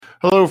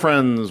Hello,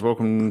 friends.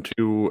 Welcome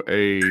to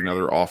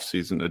another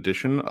off-season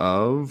edition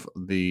of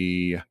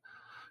the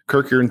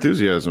Kirk Your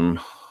Enthusiasm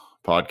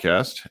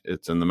podcast.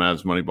 It's in the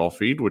Mavs Moneyball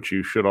feed, which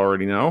you should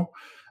already know.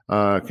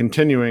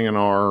 Continuing in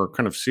our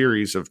kind of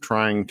series of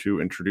trying to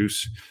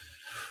introduce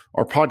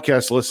our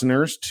podcast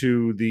listeners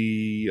to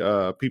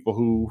the people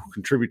who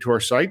contribute to our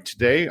site.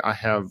 Today, I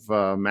have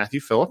Matthew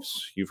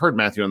Phillips. You've heard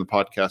Matthew on the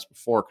podcast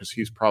before because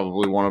he's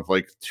probably one of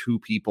like two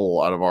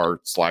people out of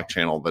our Slack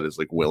channel that is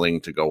like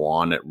willing to go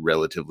on at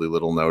relatively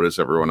little notice.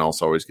 Everyone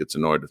else always gets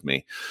annoyed with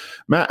me.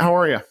 Matt, how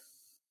are you?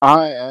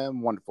 I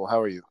am wonderful.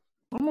 How are you?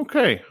 I'm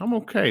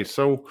okay.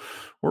 So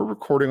we're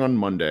recording on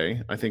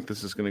Monday. I think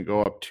this is going to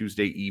go up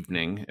Tuesday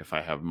evening if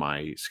I have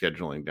my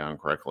scheduling down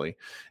correctly.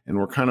 And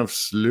we're kind of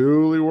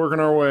slowly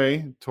working our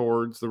way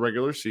towards the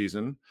regular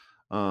season.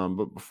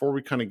 But before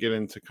we kind of get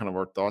into kind of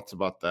our thoughts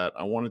about that,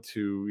 I wanted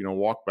to,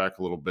 walk back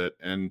a little bit.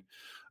 And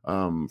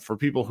for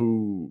people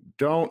who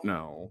don't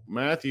know,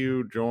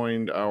 Matthew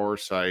joined our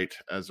site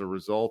as a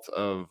result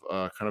of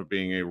kind of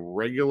being a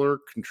regular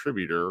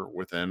contributor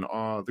within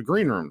the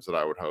green rooms that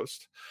I would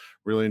host.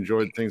 Really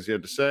enjoyed things he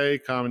had to say,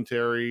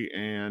 commentary,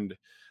 and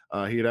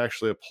he had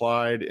actually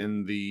applied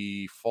in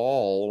the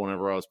fall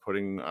whenever I was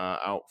putting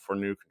out for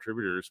new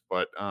contributors.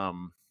 But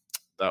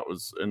that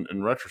was,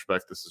 in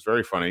retrospect, this is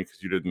very funny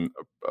because you didn't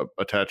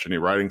attach any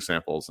writing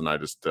samples, and I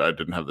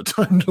didn't have the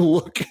time to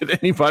look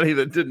at anybody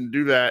that didn't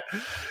do that.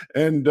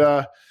 And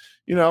I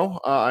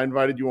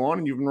invited you on,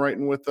 and you've been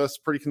writing with us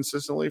pretty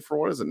consistently for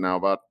what is it now,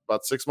 about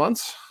 6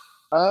 months?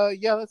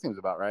 Yeah, that seems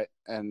about right.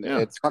 And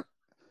Yeah.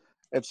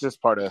 It's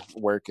just part of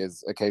work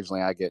is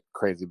occasionally I get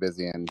crazy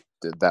busy, and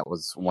that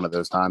was one of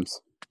those times.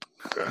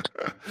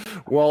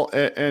 Well,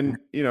 and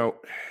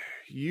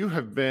you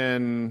have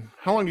been,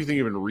 how long do you think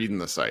you've been reading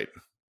the site?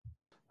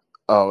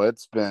 Oh,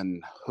 it's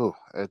been,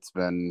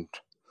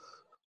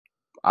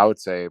 I would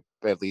say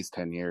at least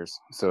 10 years.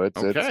 So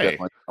it's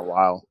definitely a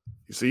while.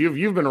 So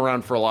you've been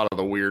around for a lot of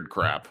the weird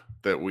crap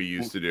that we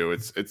used to do.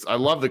 It's I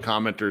love the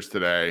commenters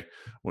today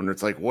when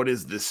it's like, what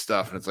is this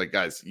stuff? And it's like,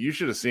 guys, you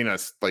should have seen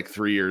us like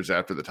 3 years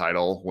after the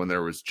title when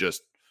there was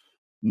just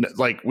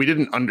like, we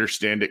didn't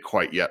understand it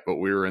quite yet, but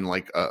we were in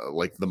like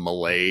the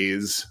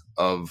malaise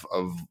of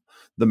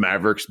the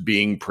Mavericks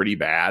being pretty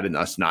bad and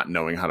us not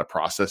knowing how to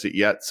process it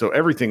yet. So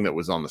everything that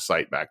was on the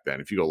site back then,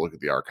 if you go look at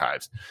the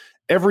archives,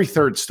 every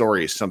third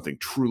story is something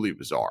truly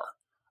bizarre.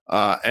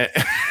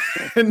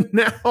 And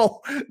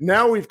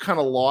now we've kind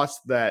of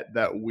lost that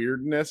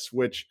weirdness,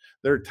 which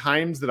there are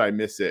times that I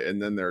miss it.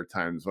 And then there are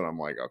times when I'm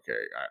like, okay,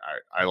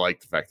 I like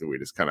the fact that we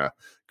just kind of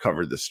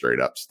covered the straight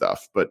up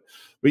stuff. But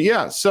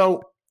yeah,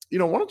 so, why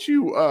don't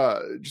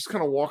you just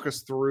kind of walk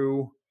us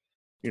through,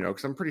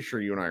 because I'm pretty sure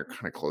you and I are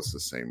kind of close to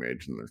the same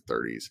age in their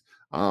 30s.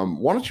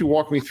 Why don't you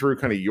walk me through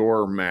kind of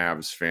your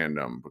Mavs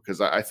fandom? Because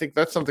I think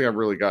that's something I've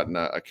really gotten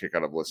a kick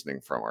out of listening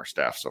from our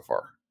staff so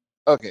far.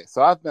 Okay,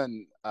 so I've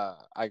been,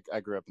 I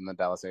grew up in the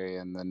Dallas area,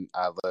 and then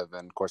I live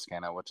in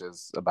Corsicana, which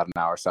is about an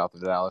hour south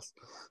of Dallas.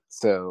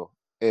 So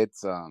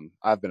it's,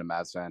 I've been a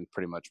Mavs fan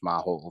pretty much my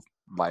whole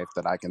life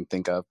that I can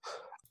think of.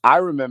 I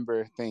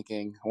remember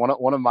thinking one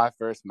of my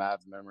first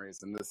Mavs memories,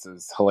 and this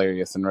is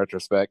hilarious in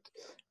retrospect,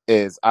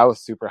 is I was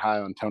super high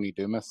on Tony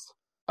Dumas.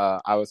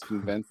 I was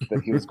convinced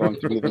that he was going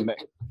to be the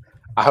next.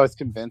 I was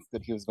convinced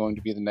that he was going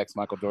to be the next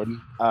Michael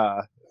Jordan.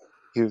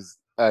 He was.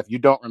 If you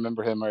don't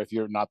remember him, or if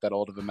you're not that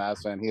old of a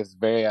Mavs fan, he was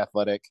very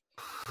athletic.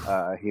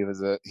 He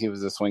was a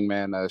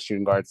swingman, a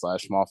shooting guard /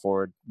 small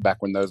forward.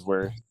 Back when those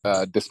were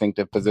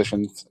distinctive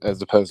positions,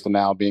 as opposed to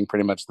now being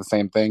pretty much the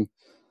same thing.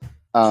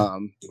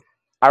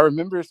 I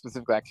remember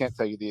specifically, I can't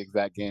tell you the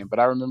exact game, but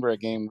I remember a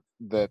game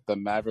that the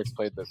Mavericks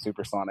played the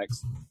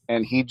Supersonics,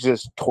 and he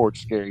just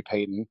torched Gary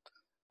Payton.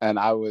 And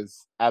I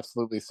was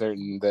absolutely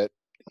certain that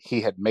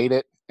he had made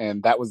it,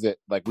 and that was it.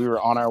 Like, we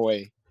were on our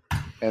way.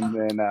 And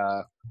then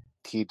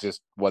he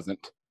just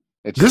wasn't.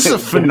 This is a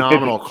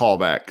phenomenal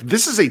callback.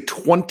 This is a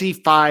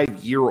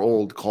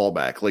 25-year-old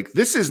callback. Like,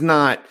 this is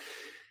not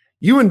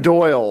you and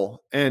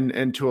Doyle,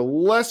 and to a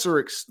lesser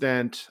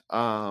extent,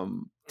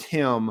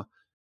 Tim.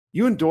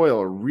 You and Doyle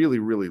are really,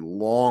 really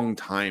long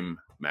time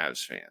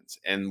Mavs fans.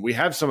 And we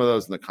have some of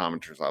those in the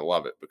commenters. I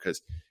love it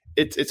because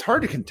it's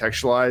hard to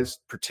contextualize,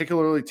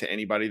 particularly to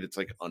anybody that's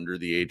like under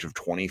the age of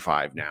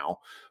 25 now.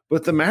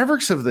 But the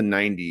Mavericks of the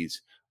 90s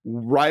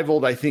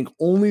rivaled, I think,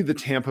 only the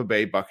Tampa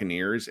Bay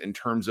Buccaneers in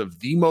terms of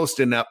the most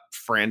inept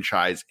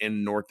franchise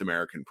in North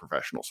American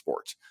professional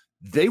sports.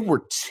 They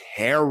were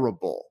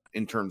terrible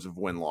in terms of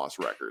win-loss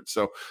records.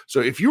 So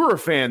if you were a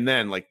fan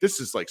then, like,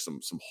 this is like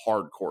some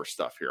hardcore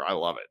stuff here. I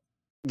love it.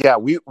 Yeah,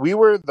 we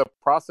were the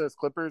process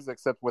Clippers,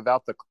 except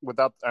not the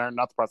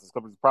process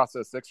Clippers, the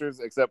process Sixers,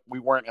 except we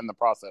weren't in the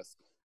process.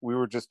 We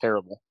were just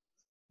terrible.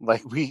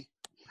 Like, we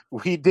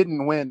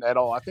didn't win at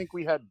all. I think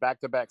we had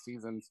back-to-back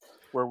seasons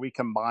where we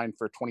combined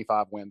for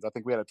 25 wins. I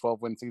think we had a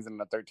 12-win season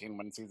and a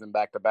 13-win season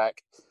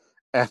back-to-back.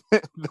 And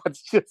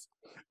that's just,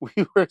 we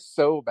were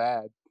so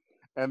bad.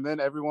 And then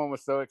everyone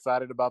was so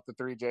excited about the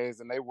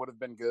 3Js, and they would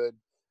have been good.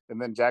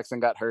 And then Jackson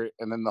got hurt,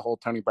 and then the whole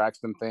Tony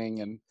Braxton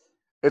thing, and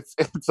it's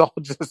all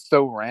just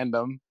so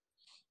random.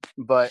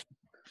 but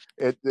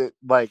it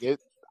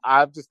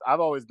I've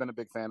always been a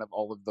big fan of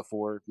all of the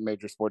 4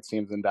 major sports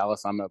teams in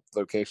Dallas. I'm a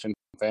location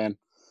fan,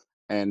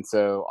 and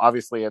so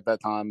obviously at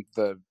that time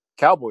the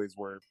Cowboys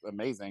were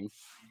amazing.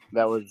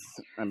 That was,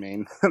 I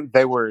mean,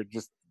 they were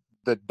just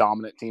the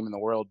dominant team in the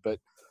world, but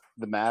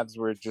the Mavs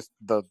were just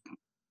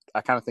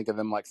I kind of think of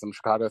them like some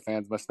Chicago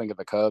fans must think of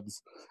the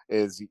Cubs.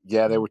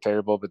 They were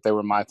terrible, but they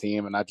were my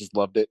team, and I just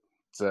loved it.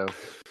 So,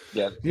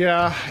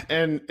 yeah,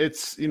 and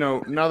it's now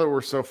that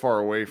we're so far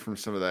away from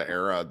some of that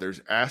era,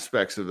 there's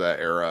aspects of that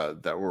era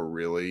that were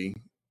really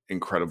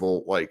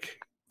incredible, like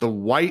the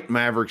white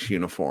Mavericks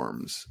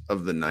uniforms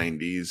of the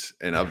 90s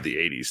and of the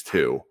 80s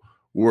too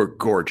were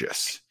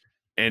gorgeous.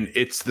 And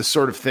it's the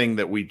sort of thing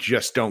that we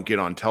just don't get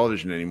on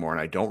television anymore. And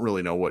I don't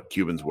really know what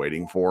Cuban's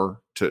waiting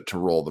for to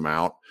roll them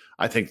out.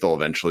 I think they'll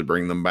eventually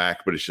bring them back,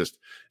 but it's just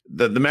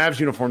the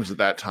Mavs uniforms at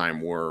that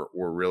time were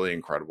really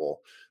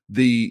incredible.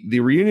 The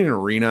Reunion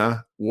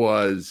Arena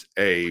was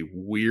a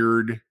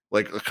weird,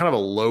 like kind of a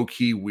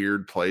low-key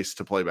weird place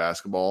to play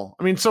basketball.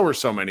 I mean, so were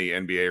so many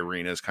NBA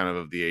arenas kind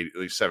of the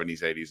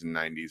 70s, 80s, and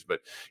 90s.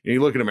 But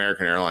you look at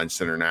American Airlines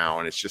Center now,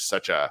 and it's just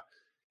such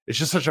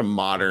a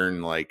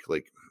modern, like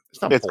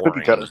it's not boring.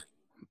 Cookie cutter.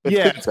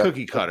 It's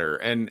cookie cutter.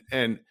 And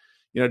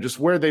just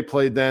where they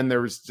played then,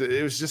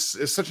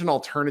 it's such an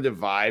alternative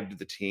vibe to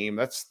the team.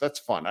 That's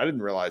fun. I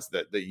didn't realize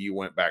that you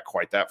went back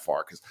quite that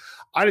far, because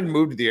I didn't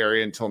move to the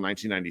area until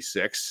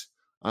 1996.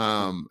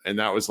 And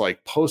that was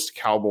like post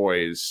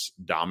Cowboys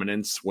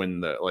dominance,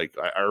 when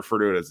I refer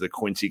to it as the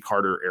Quincy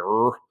Carter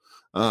era,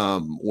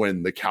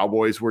 when the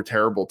Cowboys were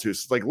terrible too.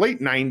 So it's like late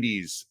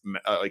 90s,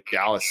 like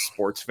Dallas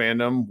sports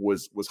fandom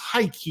was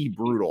high key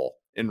brutal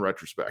in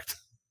retrospect.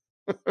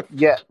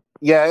 Yeah,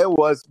 it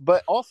was.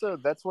 But also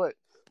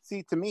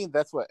to me,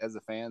 that's what, as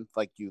a fan,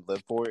 like, you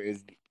live for,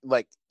 is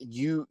like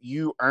you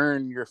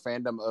earn your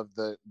fandom of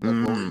the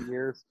golden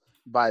years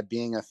by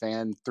being a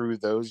fan through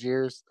those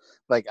years.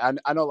 Like, I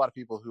know a lot of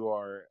people who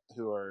are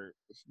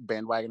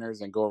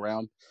bandwagoners and go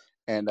around.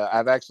 And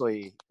I've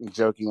actually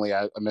jokingly,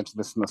 I mentioned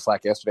this in the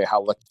Slack yesterday,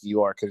 how lucky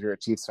you are because you're a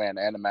Chiefs fan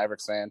and a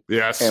Mavericks fan.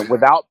 Yes. And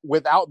without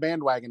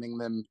bandwagoning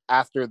them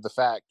after the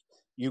fact,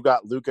 you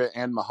got Luka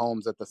and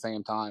Mahomes at the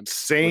same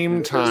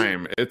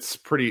time. It's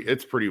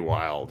pretty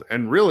wild.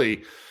 And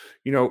really,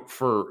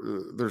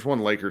 there's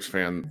one Lakers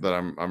fan that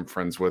I'm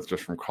friends with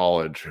just from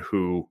college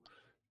who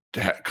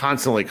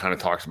constantly kind of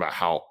talks about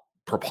how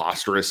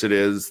preposterous it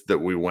is that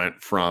we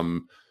went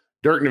from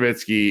Dirk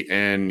Nowitzki,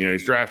 and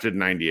he's drafted in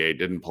 98,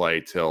 didn't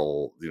play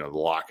till the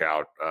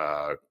lockout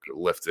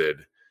lifted,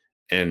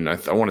 and I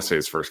want to say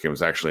his first game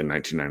was actually in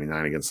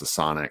 1999 against the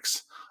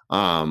Sonics.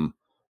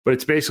 But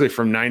it's basically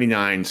from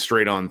 99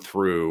 straight on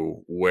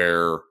through,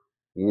 where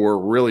we're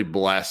really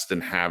blessed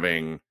in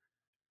having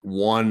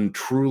one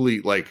truly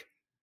like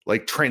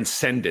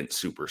transcendent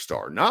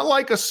superstar, not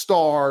like a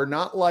star,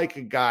 not like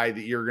a guy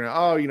that you're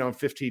gonna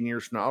 15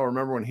 years from now,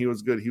 remember when he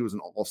was good, he was an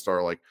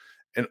all-star, like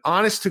an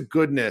honest to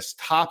goodness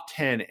top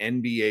 10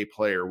 NBA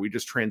player. We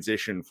just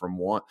transitioned from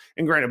one,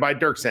 and granted, by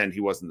Dirk's end,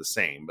 he wasn't the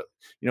same, but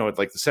it's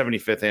like the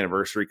 75th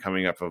anniversary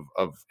coming up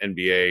of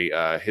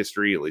NBA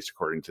history, at least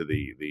according to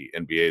the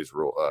NBA's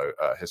rule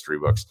history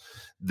books.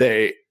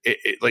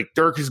 Like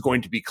Dirk is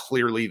going to be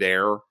clearly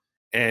there,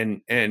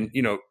 and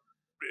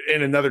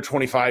in another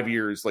 25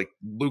 years, like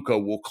Luka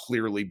will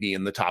clearly be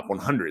in the top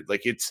 100.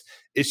 Like it's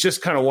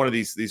just kind of one of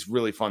these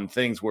really fun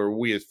things where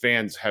we as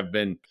fans have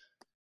been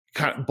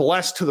kind of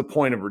blessed to the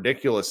point of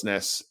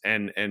ridiculousness.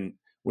 And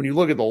when you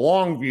look at the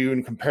long view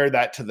and compare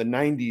that to the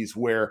 90s,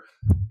 where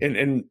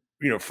and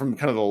from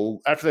kind of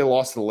after they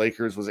lost to the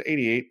Lakers, was it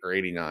 88 or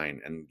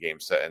 89 in game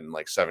set in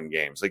like 7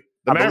 games? Like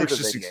the Mavericks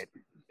just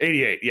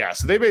 88. Yeah.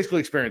 So they basically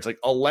experienced like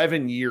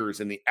 11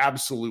 years in the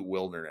absolute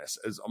wilderness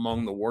as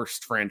among the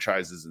worst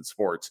franchises in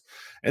sports,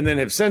 and then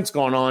have since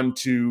gone on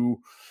to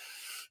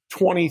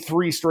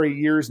 23 straight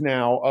years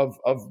now of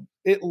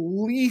at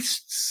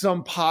least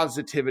some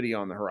positivity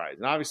on the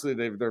horizon. Obviously,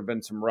 there have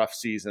been some rough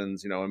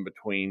seasons, in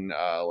between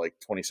like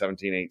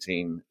 2017,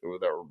 18,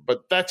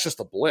 but that's just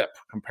a blip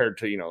compared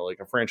to,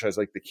 like a franchise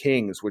like the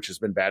Kings, which has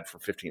been bad for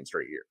 15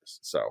 straight years.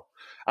 So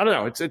I don't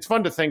know. It's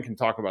fun to think and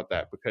talk about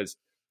that, because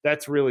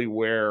that's really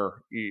where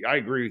I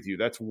agree with you.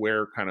 That's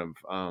where kind of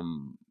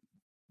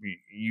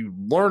you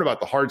learn about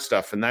the hard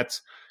stuff, and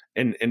that's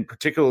and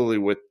particularly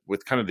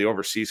with kind of the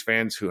overseas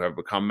fans who have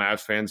become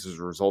Mavs fans as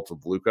a result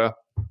of Luka,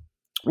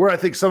 where I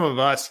think some of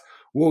us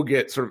will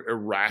get sort of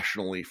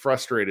irrationally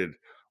frustrated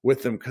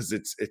with them, because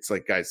it's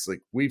like, guys,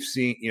 like we've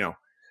seen,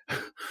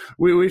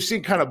 we've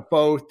seen kind of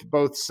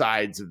both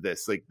sides of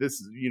this. Like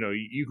this,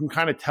 you can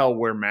kind of tell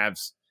where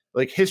Mavs,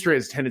 like, history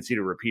has a tendency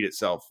to repeat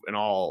itself in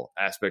all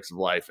aspects of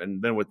life.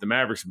 And then with the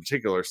Mavericks in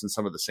particular, since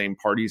some of the same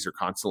parties are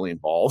constantly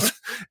involved,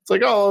 it's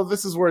like, oh,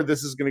 this is where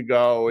this is going to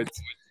go.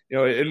 It's,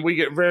 and we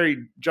get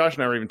Josh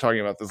and I were even talking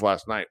about this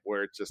last night,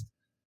 where it's just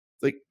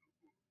like,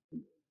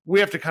 we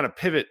have to kind of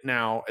pivot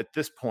now at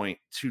this point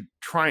to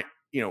try,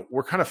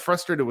 we're kind of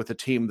frustrated with a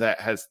team that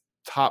has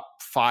top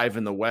 5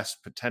 in the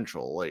West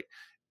potential. Like,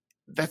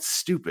 that's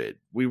stupid.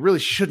 We really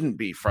shouldn't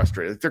be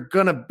frustrated. Like,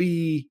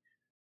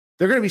 they're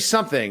they're going to be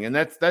something. And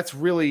that's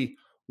really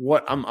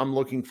what I'm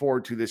looking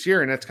forward to this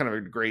year. And that's kind of a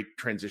great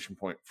transition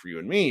point for you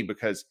and me,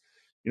 because,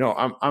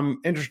 I'm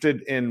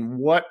interested in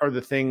what are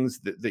the things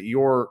that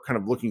you're kind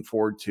of looking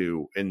forward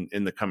to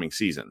in the coming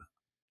season.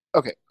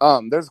 Okay.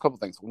 There's a couple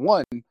things.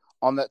 One,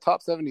 on that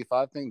top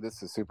 75 thing,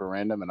 this is super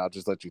random, and I'll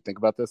just let you think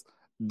about this.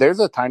 There's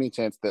a tiny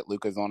chance that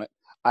Luka's on it.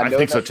 I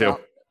think so too.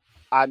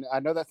 I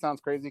know that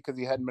sounds crazy because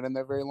he hadn't been in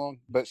there very long,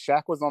 but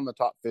Shaq was on the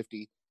top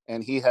 50,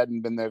 and he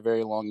hadn't been there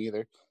very long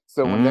either.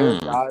 So when there are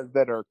guys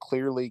that are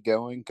clearly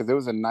going, because it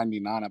was in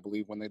 99, I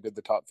believe, when they did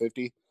the top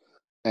 50,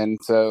 and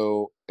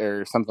so,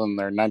 or something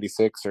there,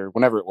 96 or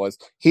whenever it was,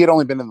 he had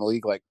only been in the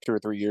league like 2 or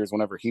 3 years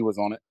whenever he was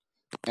on it.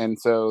 And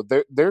so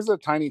there's a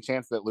tiny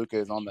chance that Luka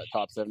is on that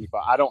top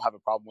 75. I don't have a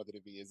problem with it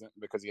if he isn't,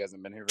 because he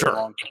hasn't been here very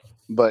long.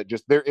 But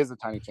just there is a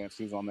tiny chance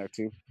he's on there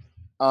too.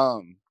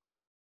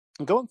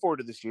 Going forward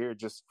to this year,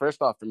 just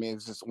first off for me,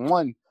 it's just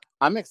one,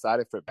 I'm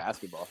excited for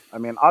basketball. I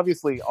mean,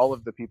 obviously, all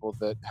of the people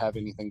that have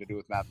anything to do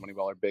with Mavs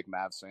Moneyball are big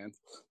Mavs fans.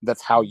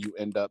 That's how you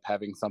end up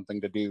having something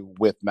to do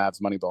with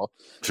Mavs Moneyball.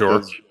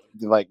 Sure.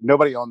 Like,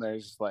 nobody on there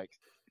is just like,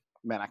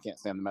 man, I can't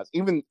stand the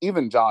Mavs.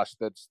 Even Josh,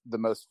 that's the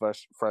most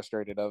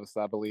frustrated of us,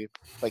 I believe.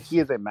 Like, he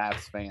is a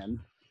Mavs fan.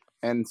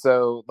 And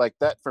so, like,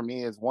 that for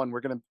me is one,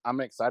 I'm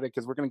excited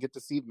because we're going to get to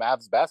see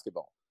Mavs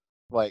basketball.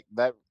 Like,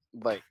 that,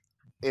 like,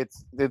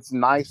 it's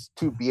nice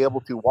to be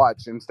able to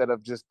watch instead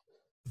of just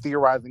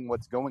theorizing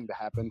what's going to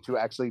happen, to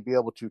actually be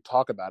able to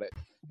talk about it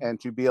and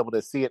to be able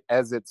to see it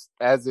as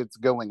it's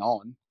going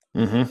on.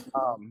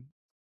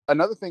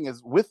 Another thing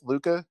is with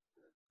Luka,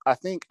 I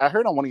think I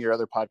heard on one of your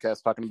other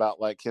podcasts talking about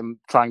like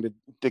him trying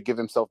to give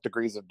himself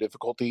degrees of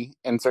difficulty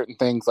in certain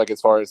things, like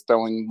as far as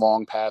throwing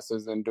long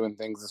passes and doing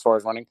things as far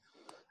as running.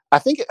 I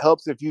think it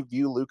helps if you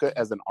view Luka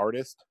as an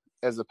artist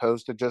as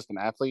opposed to just an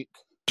athlete.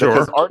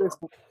 Sure.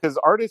 Because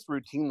artists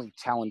routinely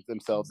challenge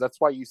themselves.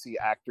 That's why you see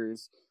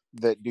actors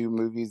that do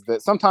movies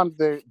that sometimes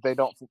they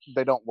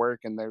don't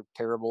work and they're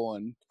terrible,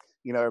 and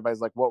everybody's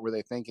like, what were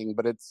they thinking?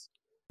 But it's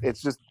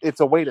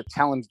a way to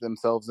challenge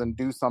themselves and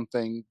do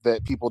something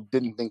that people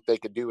didn't think they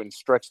could do and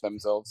stretch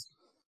themselves.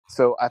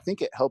 So I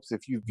think it helps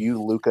if you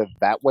view Luka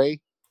that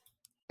way.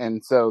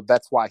 And so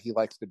that's why he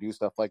likes to do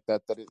stuff like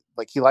that.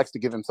 Like he likes to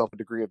give himself a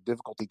degree of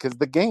difficulty because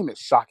the game is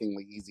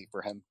shockingly easy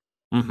for him.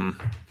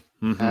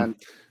 And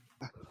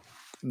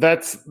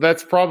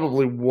that's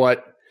probably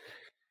what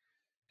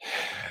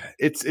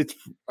it's.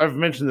 I've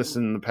mentioned this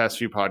in the past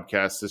few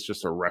podcasts. It's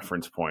just a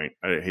reference point.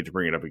 I hate to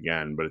bring it up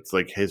again, but it's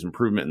like his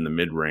improvement in the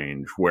mid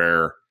range,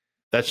 where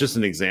that's just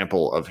an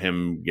example of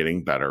him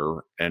getting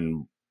better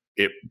and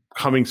it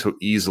coming so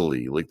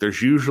easily. Like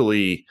there's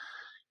usually,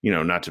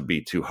 not to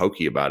be too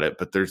hokey about it,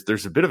 but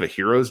there's a bit of a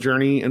hero's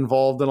journey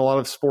involved in a lot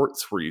of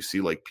sports where you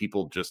see like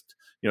people just,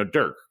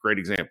 Dirk, great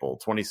example,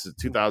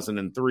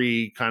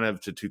 2003 kind of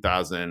to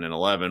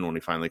 2011 when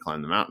he finally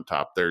climbed the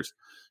mountaintop. There's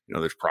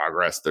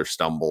progress, there's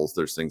stumbles,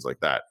 there's things like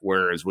that.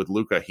 Whereas with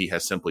Luka, he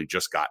has simply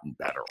just gotten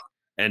better.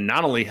 And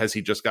not only has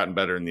he just gotten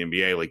better in the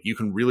NBA, like you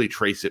can really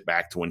trace it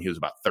back to when he was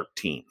about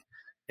 13.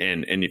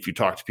 And if you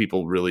talk to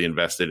people really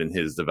invested in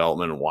his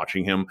development and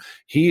watching him,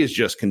 he is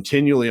just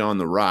continually on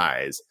the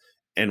rise.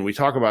 And we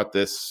talk about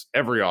this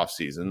every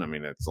offseason. I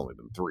mean, it's only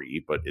been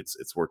 3, but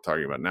it's worth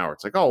talking about now.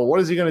 It's like, oh, what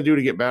is he going to do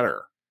to get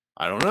better?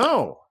 I don't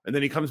know. And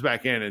then he comes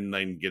back in and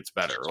then gets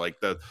better. Like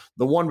the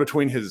one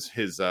between his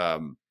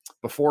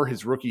before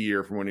his rookie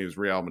year from when he was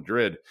Real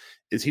Madrid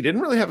is he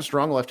didn't really have a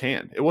strong left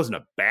hand. It wasn't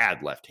a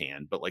bad left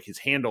hand, but like his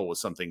handle was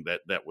something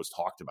that was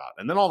talked about.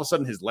 And then all of a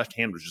sudden his left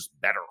hand was just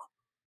better.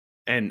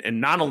 And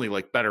not only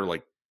like better,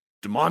 like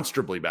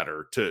demonstrably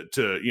better to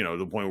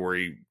the point where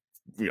he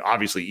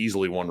obviously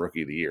easily won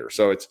Rookie of the Year.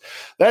 So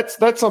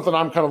that's something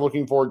I'm kind of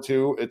looking forward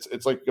to.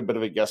 It's like a bit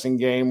of a guessing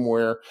game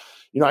where,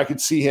 I could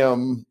see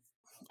him.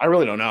 I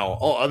really don't know.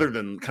 Other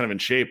than kind of in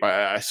shape,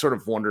 I sort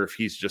of wonder if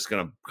he's just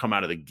going to come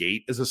out of the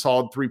gate as a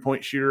solid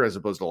 3-point shooter as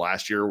opposed to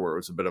last year where it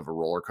was a bit of a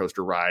roller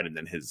coaster ride and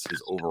then his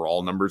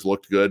overall numbers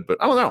looked good. But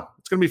I don't know.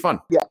 It's going to be fun.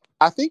 Yeah,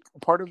 I think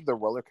part of the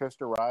roller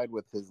coaster ride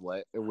with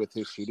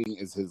his shooting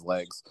is his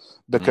legs,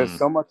 because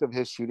so much of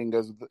his shooting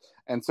goes with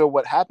and so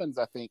what happens,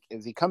 I think,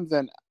 is he comes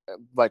in,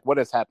 like what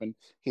has happened,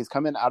 he's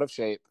come in out of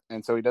shape,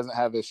 and so he doesn't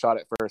have his shot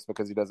at first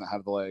because he doesn't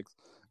have the legs.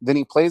 Then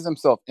he plays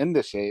himself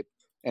into shape,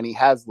 and he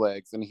has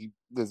legs, and he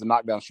is a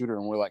knockdown shooter,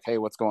 and we're like, hey,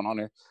 what's going on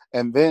here?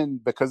 And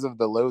then because of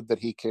the load that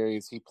he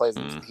carries, he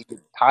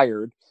gets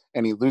tired,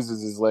 and he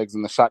loses his legs,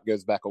 and the shot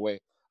goes back away.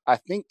 I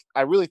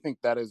really think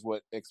that is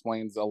what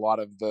explains a lot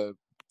of the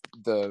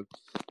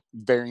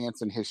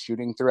variance in his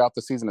shooting throughout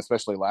the season,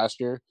 especially last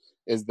year,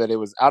 is that it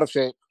was out of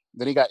shape,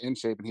 then he got in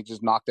shape, and he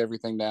just knocked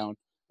everything down,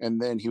 and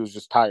then he was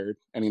just tired,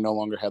 and he no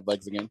longer had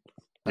legs again.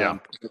 Yeah.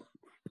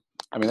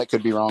 I mean, that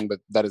could be wrong, but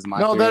that is my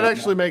No, theory that right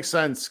actually now. makes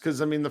sense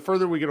because, I mean, the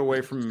further we get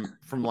away from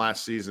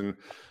last season,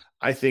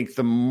 I think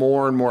the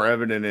more and more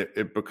evident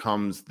it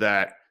becomes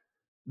that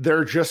there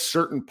are just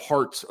certain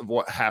parts of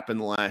what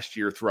happened last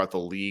year throughout the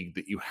league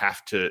that you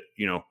have to,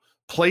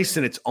 place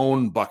in its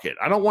own bucket.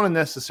 I don't want to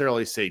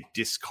necessarily say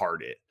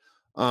discard it.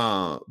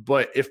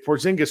 But if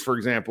Porzingis, for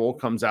example,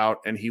 comes out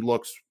and he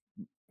looks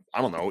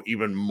I don't know,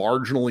 even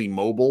marginally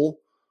mobile,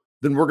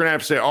 then we're going to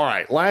have to say, all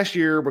right, last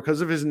year,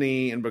 because of his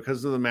knee and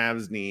because of the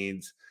Mavs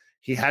needs,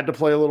 he had to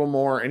play a little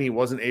more and he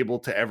wasn't able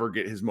to ever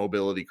get his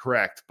mobility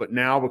correct. But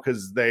now,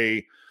 because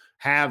they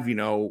have,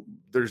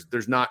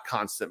 there's not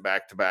constant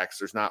back-to-backs,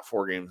 there's not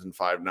 4 games in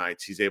 5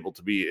 nights, he's able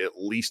to be at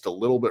least a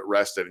little bit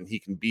rested, and he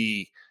can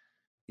be,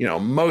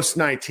 most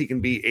nights he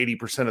can be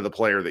 80% of the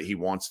player that he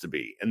wants to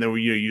be. And then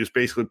you just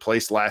basically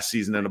place last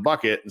season in a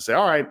bucket and say,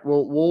 all right,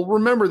 we'll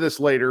remember this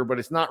later, but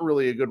it's not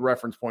really a good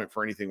reference point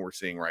for anything we're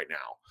seeing right now,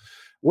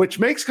 which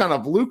makes kind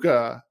of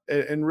Luka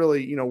and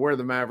really, where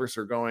the Mavericks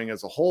are going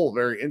as a whole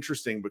very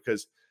interesting,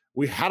 because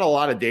we had a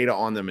lot of data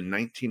on them in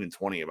 19 and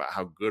 20 about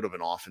how good of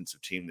an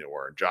offensive team they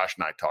were. And Josh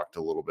and I talked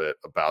a little bit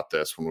about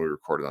this when we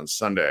recorded on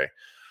Sunday,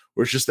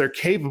 where it's just they're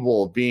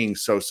capable of being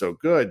so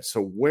good.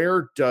 So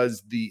where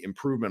does the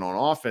improvement on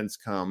offense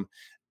come?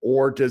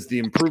 Or does the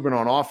improvement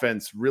on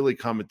offense really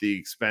come at the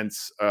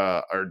expense,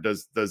 or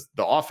does the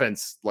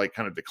offense like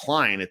kind of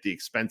decline at the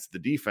expense of the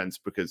defense,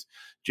 because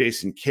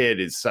Jason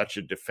Kidd is such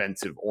a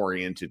defensive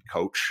oriented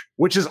coach,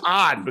 which is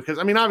odd because,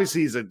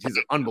 obviously he's an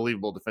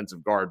unbelievable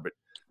defensive guard, but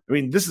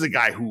this is a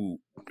guy who,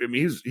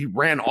 he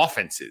ran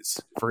offenses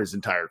for his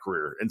entire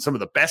career and some of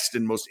the best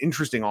and most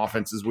interesting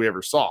offenses we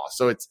ever saw.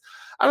 So it's,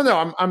 I don't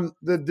know.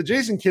 The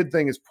Jason Kidd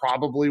thing is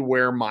probably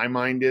where my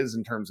mind is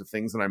in terms of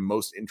things that I'm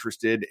most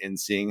interested in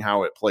seeing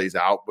how it plays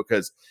out,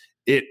 because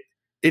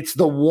it's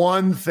the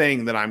one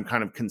thing that I'm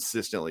kind of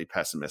consistently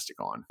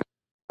pessimistic on.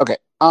 Okay.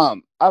 I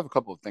have a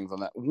couple of things on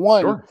that.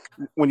 One, sure.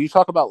 When you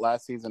talk about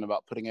last season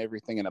about putting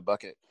everything in a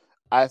bucket,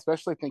 I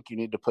especially think you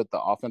need to put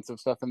the offensive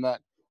stuff in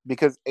that,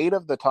 because 8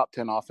 of the top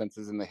 10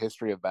 offenses in the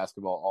history of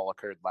basketball all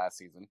occurred last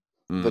season.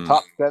 The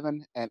top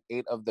 7 and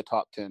 8 of the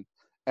top 10.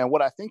 And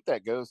what I think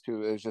that goes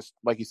to is just,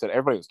 like you said,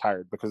 everybody was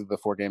tired because of the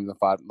 4 games in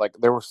 5. Like,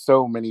 there were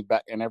so many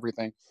back and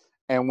everything.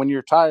 And when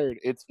you're tired,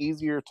 it's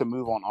easier to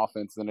move on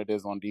offense than it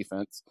is on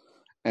defense.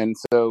 And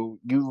so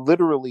you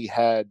literally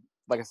had,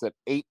 like I said,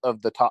 8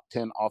 of the top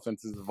 10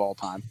 offenses of all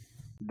time.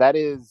 That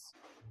is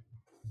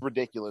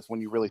ridiculous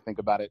when you really think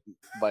about it,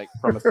 like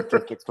from a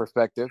statistics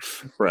perspective.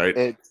 Right.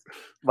 It's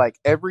like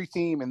every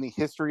team in the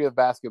history of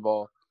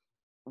basketball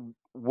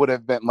would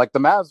have been, like, the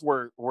Mavs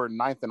were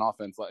 9th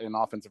in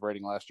offensive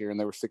rating last year, and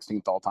they were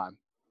 16th all time.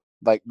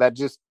 Like, that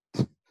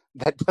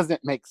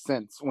doesn't make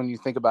sense when you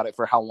think about it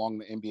for how long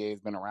the NBA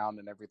has been around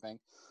and everything.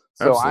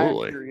 So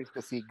Absolutely. I'm curious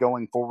to see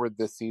going forward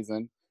this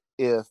season,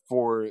 if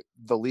for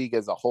the league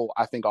as a whole,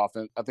 I think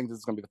this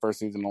is going to be the first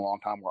season in a long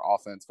time where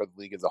offense for the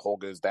league as a whole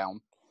goes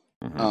down.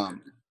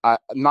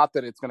 Not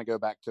that it's going to go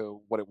back to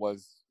what it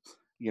was,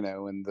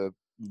 in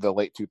the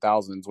late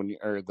 2000s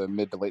or the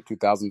mid to late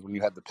 2000s when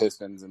you had the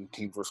Pistons and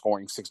teams were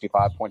scoring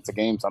 65 points a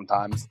game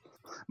sometimes.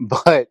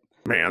 But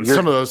man,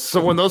 some of those,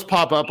 so when those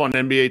pop up on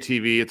NBA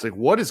TV, it's like,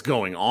 what is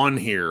going on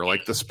here?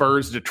 Like the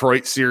Spurs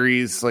Detroit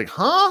series, like,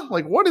 huh?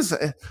 Like, what is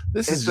it?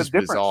 This is just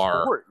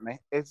bizarre. Sport, man.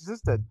 It's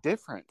just a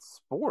different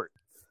sport.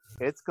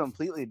 It's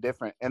completely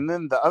different. And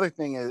then the other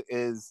thing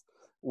is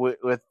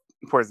with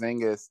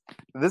Porzingis,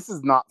 this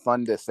is not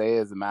fun to say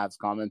as a Mavs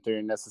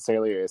commentator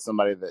necessarily, or as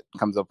somebody that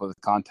comes up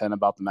with content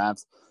about the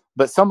Mavs,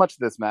 but so much of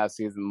this Mavs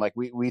season, like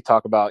we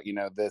talk about,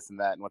 this and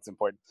that and what's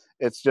important.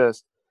 It's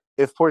just,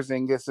 if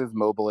Porzingis is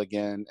mobile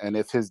again, and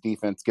if his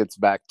defense gets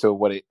back to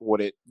what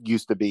it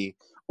used to be,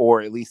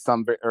 or at least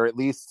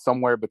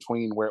somewhere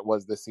between where it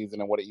was this season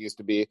and what it used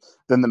to be,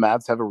 then the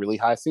Mavs have a really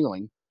high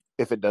ceiling.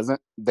 If it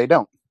doesn't, they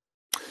don't.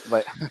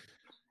 But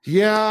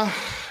yeah,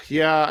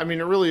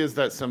 it really is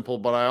that simple.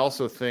 But I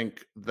also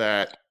think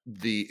that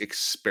the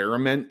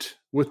experiment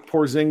with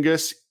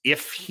Porzingis,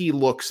 if he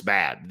looks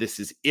bad,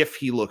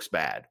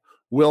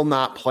 will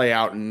not play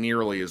out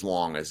nearly as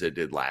long as it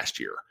did last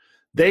year.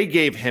 They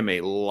gave him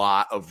a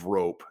lot of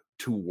rope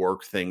to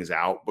work things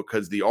out,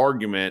 because the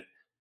argument,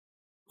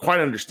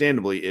 quite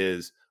understandably,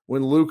 is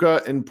when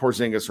Luka and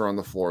Porzingis are on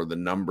the floor, the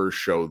numbers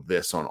show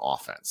this on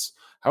offense.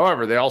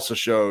 However, they also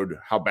showed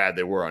how bad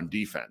they were on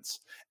defense.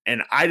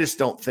 And I just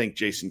don't think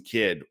Jason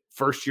Kidd,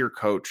 first-year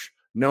coach,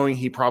 knowing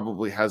he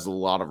probably has a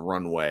lot of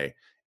runway,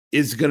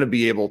 is going to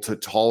be able to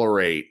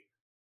tolerate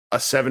a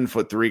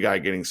 7'3" guy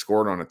getting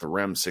scored on at the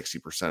rim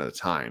 60% of the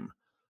time.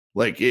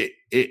 Like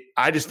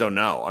I just don't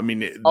know. I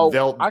mean,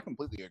 I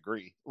completely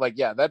agree. Like,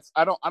 yeah,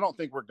 I don't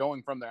think we're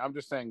going from there. I'm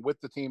just saying, with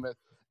the team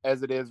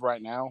as it is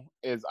right now,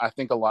 I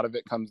think a lot of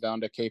it comes down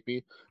to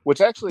KP,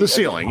 which actually the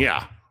ceiling.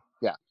 Yeah.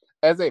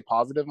 As a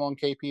positive on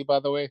KP,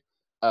 by the way,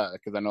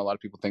 because I know a lot of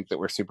people think that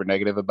we're super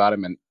negative about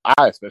him, and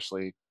I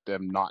especially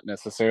am not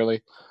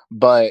necessarily.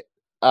 But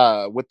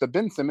with the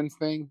Ben Simmons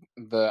thing,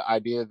 the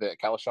idea that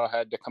Kalashaw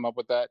had to come up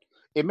with that,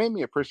 it made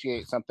me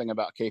appreciate something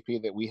about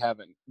KP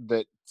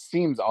that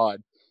seems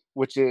odd,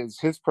 which is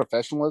his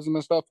professionalism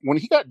and stuff. When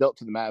he got dealt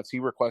to the Mavs, he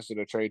requested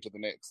a trade to the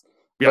Knicks.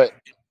 Yep.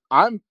 But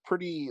I'm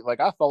pretty,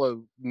 I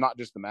follow not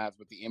just the Mavs,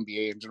 but the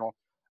NBA in general.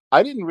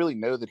 I didn't really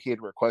know that he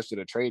had requested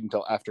a trade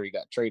until after he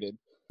got traded.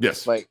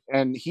 Yes.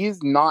 And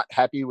he's not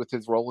happy with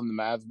his role in the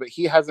Mavs, but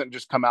he hasn't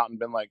just come out and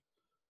been like,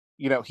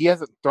 he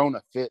hasn't thrown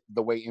a fit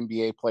the way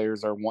NBA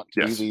players are wont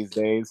to do these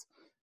days.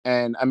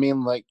 And I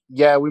mean, like,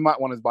 yeah, we might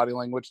want his body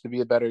language to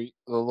be a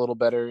little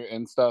better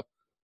and stuff,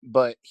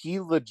 but he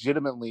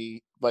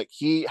legitimately, like,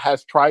 he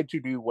has tried to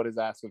do what is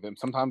asked of him.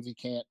 Sometimes he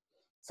can't.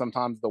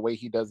 Sometimes the way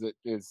he does it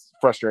is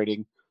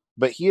frustrating,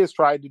 but he has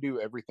tried to do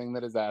everything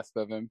that is asked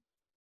of him.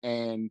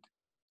 And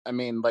I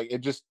mean, like, it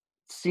just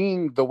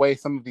seeing the way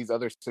some of these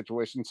other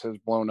situations has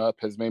blown up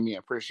has made me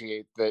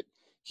appreciate that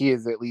he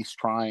is at least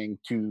trying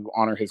to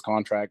honor his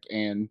contract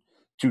and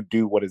to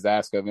do what is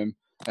asked of him.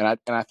 And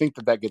I think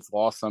that gets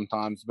lost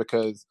sometimes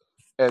because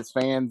as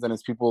fans and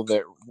as people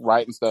that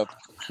write and stuff,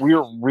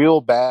 we're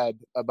real bad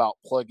about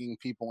plugging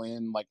people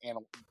in, like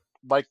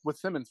with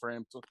Simmons, for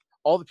him. So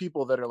all the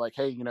people that are like,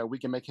 hey, we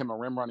can make him a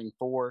rim running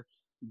four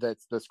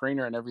that's the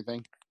screener and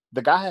everything.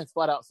 The guy has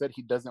flat out said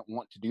he doesn't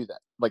want to do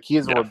that. Like, he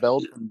has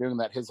rebelled from doing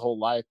that his whole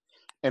life.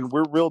 And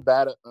we're real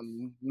bad at,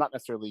 not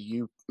necessarily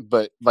you,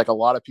 but like a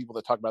lot of people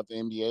that talk about the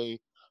NBA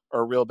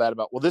are real bad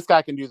about, well, this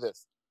guy can do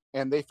this.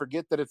 And they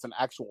forget that it's an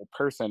actual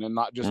person and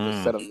not just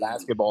a set of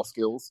basketball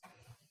skills.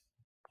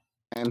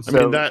 And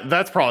so, I mean,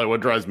 that's probably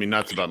what drives me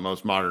nuts about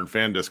most modern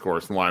fan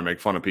discourse and why I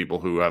make fun of people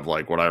who have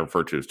like what I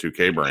refer to as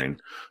 2K brain,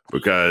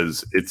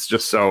 because it's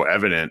just so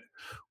evident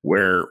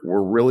where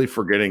we're really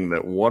forgetting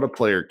that what a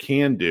player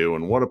can do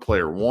and what a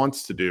player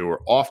wants to do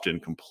are often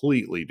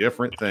completely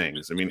different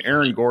things. I mean,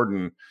 Aaron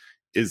Gordon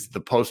is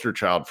the poster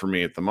child for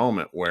me at the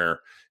moment,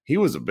 where he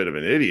was a bit of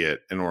an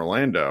idiot in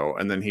Orlando,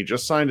 and then he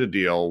just signed a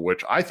deal,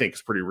 which I think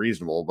is pretty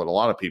reasonable, but a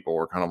lot of people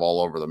were kind of all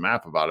over the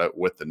map about it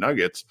with the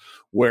Nuggets,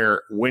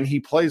 where when he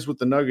plays with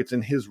the Nuggets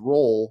in his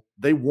role,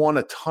 they won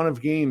a ton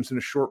of games in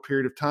a short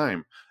period of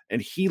time,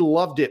 and he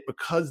loved it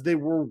because they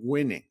were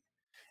winning.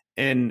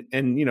 And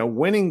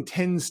winning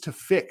tends to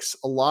fix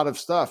a lot of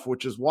stuff,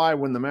 which is why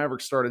when the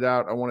Mavericks started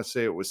out, I want to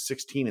say it was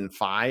 16-5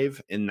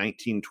 in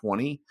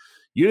 1920.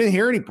 You didn't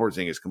hear any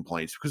Porzingis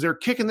complaints because they're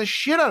kicking the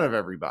shit out of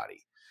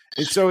everybody.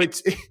 And so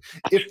it's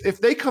if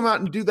they come out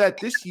and do that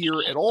this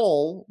year at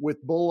all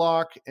with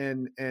Bullock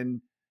and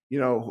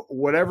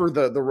whatever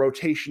the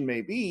rotation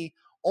may be,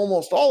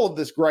 almost all of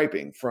this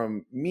griping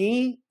from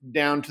me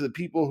down to the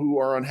people who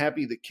are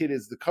unhappy the kid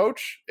is the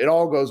coach, it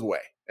all goes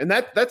away. And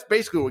that's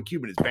basically what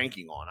Cuban is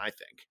banking on, I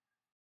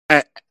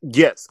think.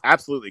 Yes,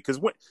 absolutely. Because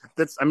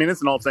it's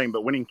an old saying,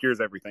 but winning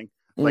cures everything.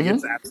 Like,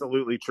 it's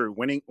absolutely true.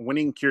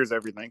 Winning cures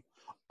everything.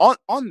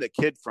 On the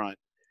kid front,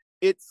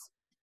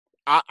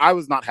 I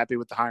was not happy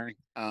with the hiring.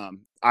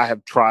 I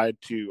have tried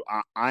to.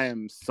 I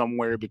am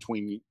somewhere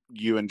between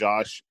you and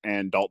Josh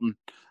and Dalton.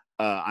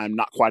 I'm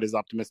not quite as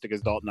optimistic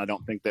as Dalton. I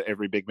don't think that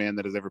every big man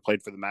that has ever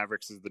played for the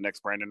Mavericks is the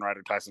next Brandon Wright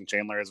or Tyson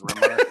Chandler as a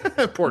rim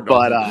runner. Poor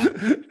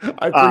Dalton. But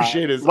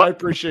I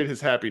appreciate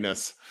his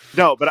happiness.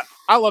 No, but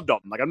I love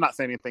Dalton. Like, I'm not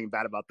saying anything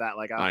bad about that.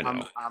 Like, I'm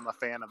a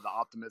fan of the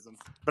optimism,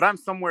 but I'm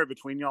somewhere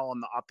between y'all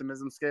on the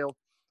optimism scale.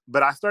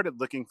 But I started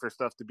looking for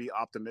stuff to be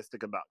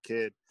optimistic about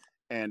Kidd,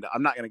 and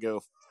I'm not going to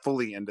go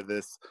fully into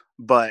this,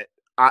 but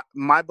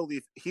my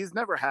belief, he's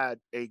never had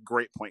a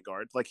great point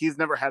guard. Like, he's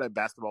never had a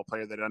basketball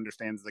player that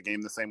understands the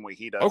game the same way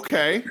he does.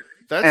 Okay,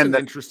 that's an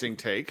interesting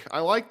take.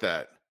 I like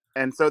that.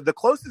 And so the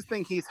closest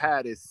thing he's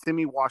had is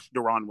semi-washed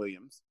Deron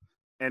Williams.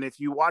 And if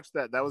you watch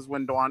that was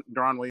when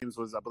Deron Williams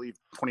was, I believe,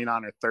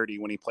 29 or 30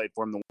 when he played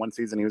for him the one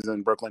season he was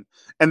in Brooklyn.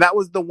 And that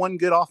was the one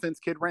good offense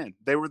Kidd ran.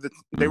 They were the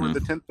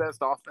 10th best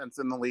offense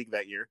in the league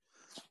that year.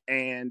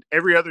 And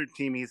every other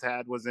team he's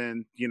had was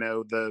in,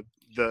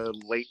 the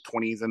late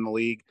 20s in the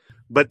league.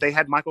 But they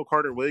had Michael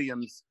Carter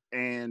Williams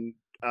and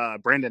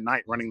Brandon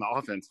Knight running the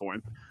offense for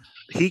him.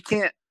 He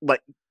can't,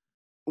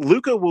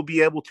 Luka will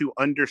be able to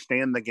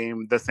understand the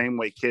game the same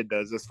way Kidd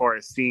does, as far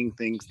as seeing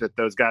things that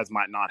those guys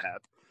might not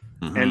have.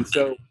 Mm-hmm. And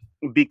so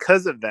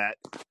because of that,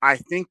 I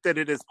think that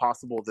it is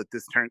possible that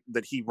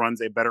that he runs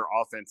a better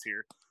offense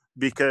here,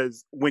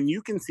 because when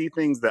you can see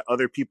things that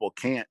other people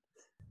can't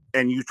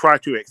and you try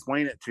to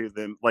explain it to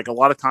them, like, a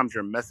lot of times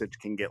your message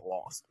can get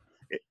lost.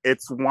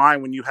 It's why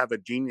when you have a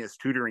genius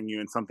tutoring you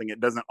in something, it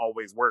doesn't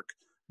always work,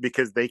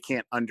 because they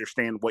can't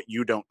understand what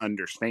you don't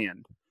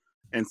understand.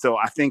 And so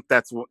I think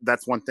that's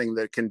one thing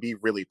that can be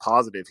really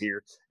positive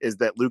here, is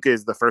that Luka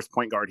is the first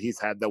point guard he's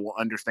had that will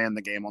understand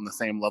the game on the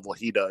same level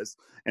he does.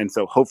 And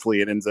so hopefully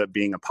it ends up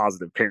being a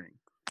positive pairing.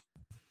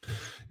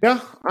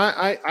 Yeah,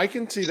 I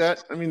can see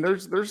that. I mean,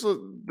 there's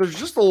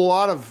just a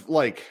lot of,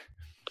 like,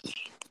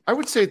 I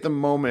would say at the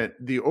moment,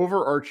 the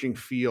overarching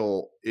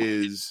feel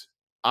is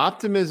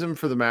optimism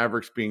for the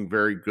Mavericks being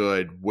very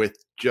good,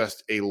 with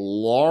just a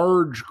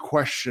large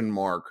question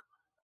mark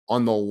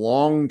on the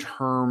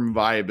long-term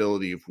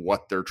viability of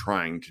what they're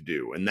trying to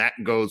do. And that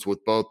goes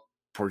with both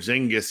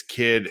Porzingis,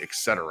 Kidd,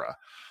 etc.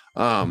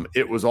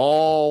 It was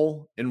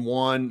all in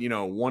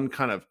one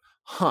kind of,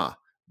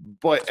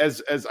 but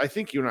as I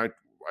think you and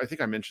I think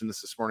I mentioned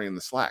this morning in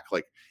the Slack,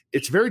 like,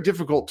 it's very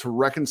difficult to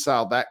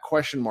reconcile that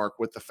question mark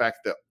with the fact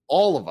that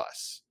all of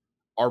us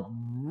are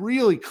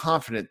really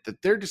confident that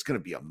they're just going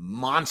to be a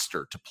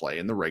monster to play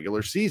in the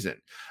regular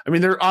season. I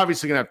mean, they're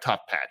obviously going to have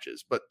tough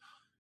patches, but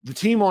the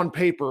team on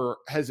paper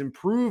has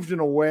improved in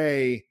a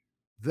way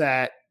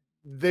that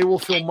they will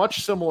feel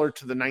much similar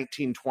to the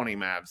 1920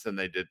 Mavs than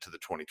they did to the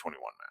 2021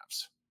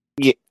 Mavs.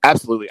 Yeah,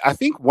 absolutely. I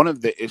think one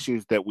of the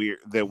issues that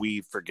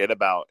we forget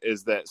about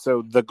is that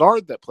so the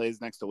guard that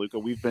plays next to Luka,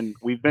 we've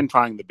been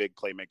trying the big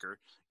playmaker,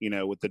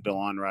 with the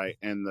DeLon Wright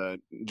and the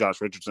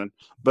Josh Richardson,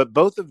 but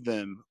both of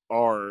them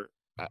are.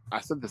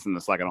 I said this in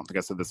the Slack. I don't think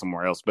I said this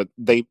somewhere else, but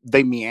they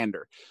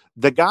meander.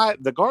 The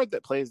guard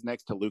that plays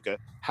next to Luka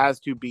has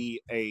to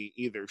be a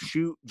either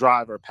shoot,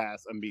 drive, or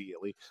pass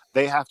immediately.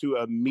 They have to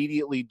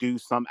immediately do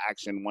some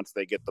action once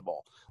they get the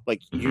ball.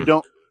 Like you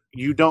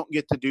don't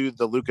get to do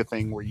the Luka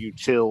thing where you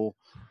chill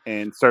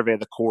and survey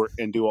the court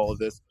and do all of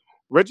this.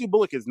 Reggie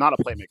Bullock is not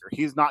a playmaker.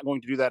 He's not going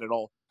to do that at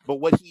all. But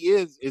what he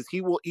is he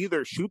will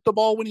either shoot the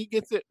ball when he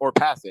gets it or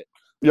pass it.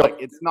 Yep. Like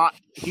it's not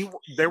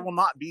there will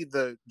not be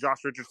the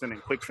Josh Richardson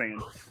and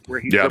quicksand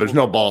where he there's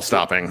no ball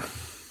stopping.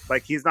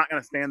 Like he's not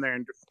going to stand there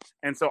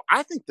and so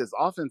I think this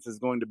offense is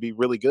going to be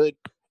really good.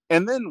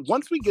 And then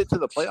once we get to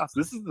the playoffs,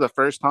 this is the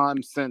first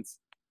time since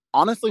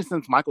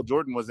Michael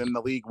Jordan was in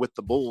the league with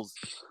the Bulls.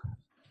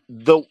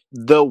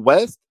 The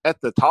West at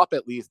the top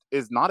at least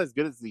is not as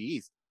good as the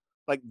East.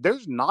 Like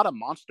there's not a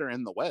monster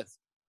in the West.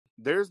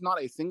 There's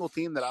not a single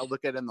team that I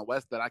look at in the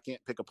West that I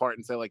can't pick apart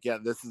and say like, yeah,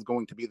 this is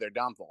going to be their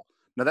downfall.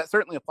 Now that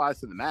certainly applies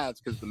to the Mavs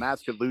because the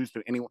Mavs could lose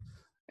to anyone.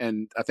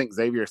 And I think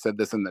Xavier said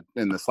this in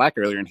the Slack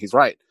earlier, and he's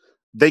right.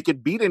 They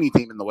could beat any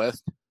team in the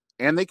West,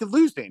 and they could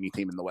lose to any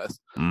team in the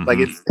West. Mm-hmm. Like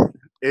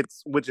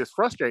it's which is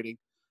frustrating.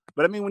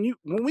 But I mean,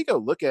 when we go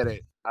look at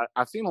it,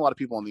 I've seen a lot of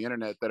people on the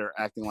internet that are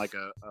acting like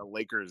a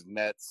Lakers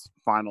Nets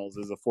finals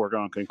is a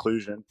foregone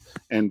conclusion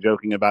and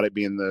joking about it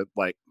being the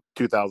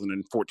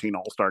 2014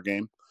 All-Star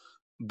game.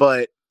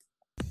 But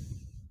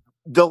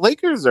the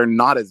Lakers are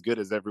not as good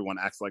as everyone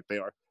acts like they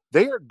are.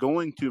 They are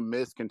going to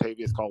miss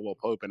Kentavious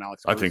Caldwell-Pope and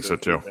Alex. I think so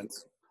too.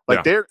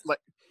 They're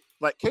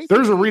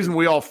there's a reason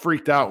we all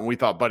freaked out when we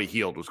thought Buddy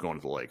Hield was going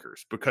to the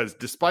Lakers, because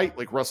despite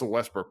Russell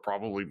Westbrook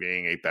probably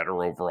being a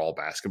better overall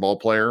basketball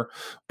player,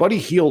 Buddy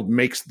Hield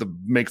makes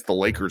the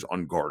Lakers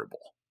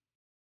unguardable.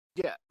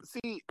 Yeah.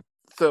 See,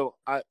 so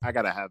I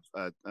gotta have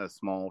a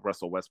small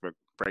Russell Westbrook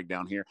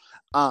breakdown here.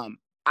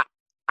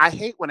 I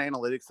hate what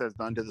analytics has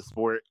done to the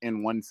sport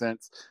in one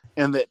sense,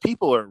 and that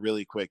people are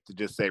really quick to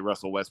just say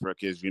Russell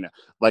Westbrook is,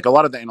 like a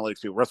lot of the analytics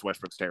do. Russell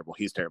Westbrook's terrible.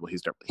 He's terrible.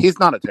 He's terrible. He's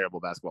not a terrible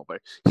basketball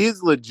player.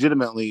 He's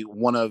legitimately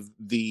one of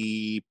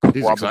the.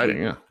 He's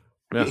exciting.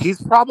 Yeah.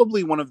 He's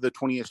probably one of the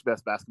 20-ish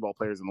best basketball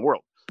players in the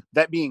world.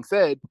 That being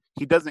said,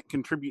 he doesn't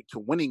contribute to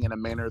winning in a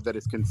manner that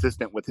is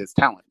consistent with his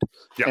talent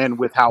and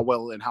with how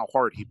well and how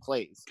hard he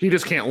plays. He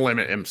just can't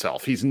limit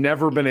himself. He's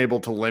never been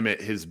able to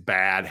limit his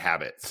bad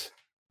habits.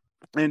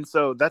 And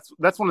so that's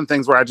one of the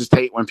things where I just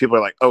hate when people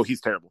are like, "Oh, he's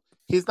terrible."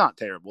 He's not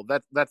terrible.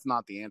 That's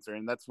not the answer,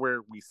 and that's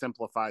where we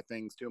simplify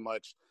things too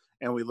much,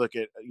 and we look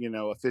at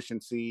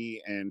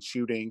efficiency and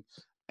shooting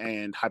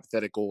and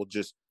hypothetical.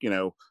 Just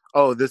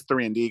oh, this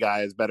 3-and-D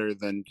guy is better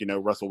than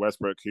Russell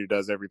Westbrook, who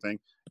does everything.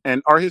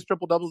 And are his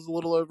triple doubles a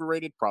little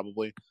overrated?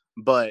 Probably,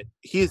 but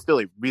he is still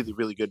a really,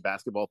 really good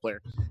basketball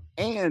player.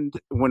 And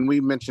when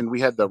we mentioned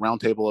we had the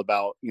roundtable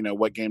about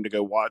what game to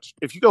go watch,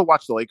 if you go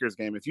watch the Lakers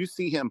game, if you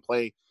see him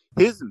play.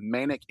 His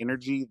manic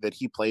energy that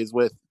he plays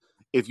with,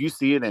 if you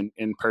see it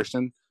in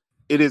person,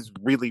 it is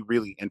really,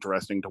 really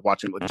interesting to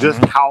watch him.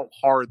 Just how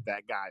hard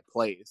that guy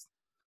plays.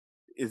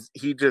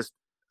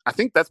 I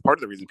think that's part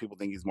of the reason people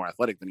think he's more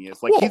athletic than he is.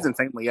 He's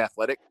insanely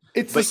athletic.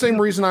 It's the same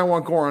reason I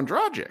want Goran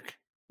Dragic.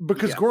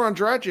 Because Goran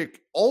Dragic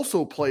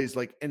also plays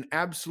like an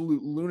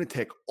absolute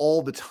lunatic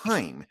all the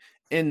time.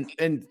 And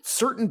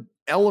certain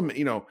element,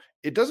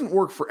 it doesn't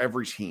work for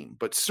every team,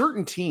 but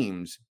certain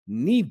teams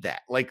need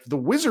that. Like the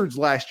Wizards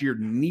last year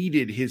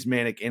needed his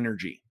manic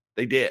energy.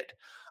 They did.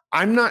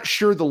 I'm not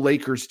sure the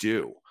Lakers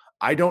do.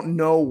 I don't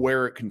know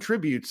where it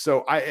contributes.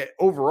 So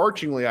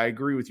overarchingly, I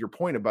agree with your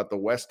point about the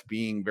West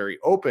being very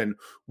open,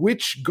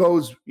 which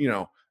goes, and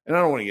I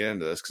don't want to get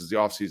into this because the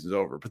offseason is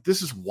over, but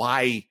this is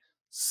why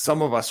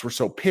some of us were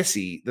so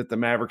pissy that the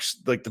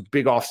Mavericks, like the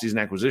big offseason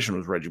acquisition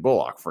was Reggie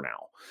Bullock for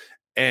now.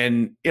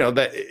 And,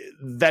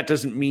 that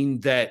doesn't mean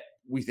that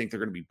we think they're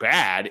going to be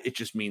bad. It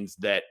just means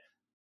that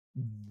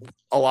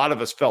a lot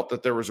of us felt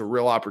that there was a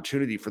real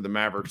opportunity for the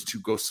Mavericks to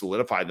go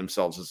solidify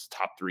themselves as a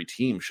top 3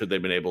 team should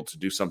they've been able to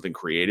do something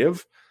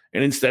creative.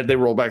 And instead they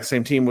roll back the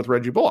same team with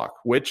Reggie Bullock,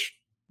 which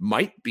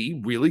might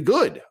be really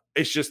good.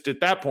 It's just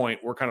at that point,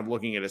 we're kind of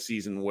looking at a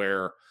season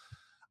where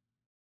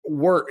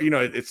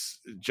it's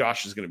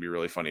Josh is going to be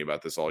really funny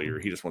about this all year.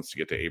 He just wants to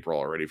get to April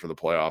already for the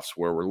playoffs,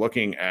 where we're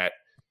looking at,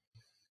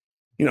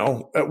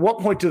 at what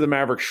point do the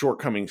Mavericks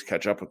shortcomings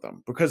catch up with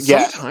them? Because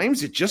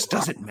sometimes it just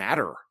doesn't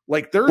matter.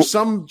 Like there are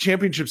some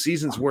championship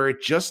seasons where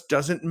it just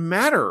doesn't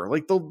matter.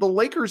 Like the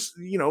Lakers,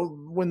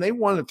 when they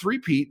won a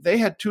three-peat, they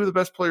had 2 of the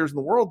best players in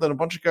the world, then a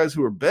bunch of guys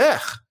who were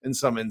blech in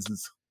some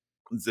instances.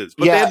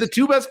 But they had the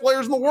 2 best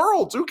players in the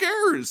world. Who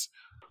cares?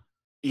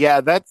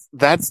 Yeah, that's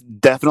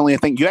definitely a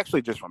thing. You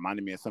actually just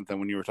reminded me of something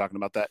when you were talking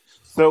about that.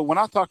 So when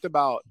I talked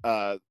about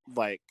a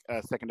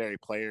secondary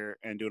player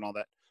and doing all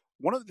that,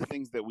 one of the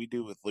things that we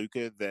do with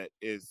Luka that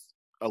is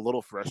a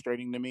little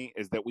frustrating to me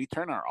is that we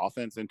turn our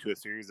offense into a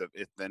series of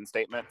if-then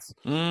statements,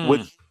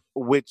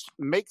 which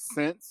makes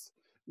sense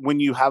when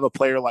you have a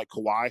player like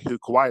Kawhi, who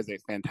Kawhi is a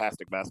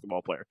fantastic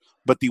basketball player,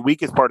 but the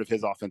weakest part of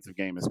his offensive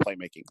game is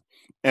playmaking.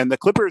 And the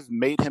Clippers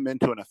made him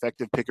into an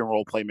effective pick and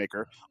roll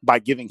playmaker by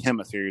giving him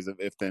a series of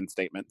if-then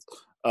statements.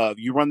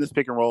 You run this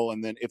pick and roll,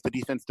 and then if the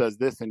defense does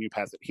this and you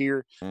pass it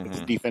here, if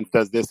the defense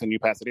does this and you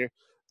pass it here.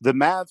 The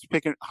Mavs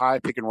high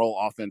pick and roll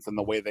offense and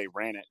the way they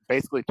ran it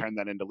basically turned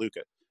that into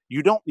Luka.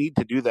 You don't need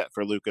to do that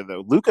for Luka,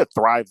 though. Luka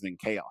thrives in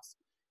chaos.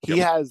 He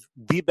has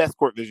the best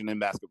court vision in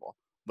basketball.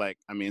 Like,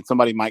 I mean,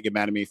 somebody might get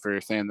mad at me for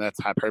saying that's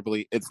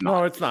hyperbole. It's not.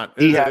 No, it's not.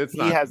 He it's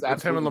has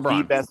it's him and absolutely LeBron.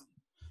 the best.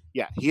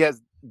 Yeah, he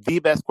has the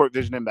best court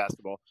vision in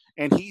basketball,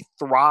 and he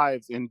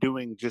thrives in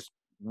doing just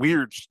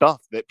weird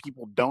stuff that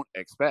people don't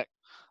expect.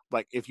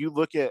 Like, if you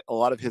look at a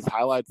lot of his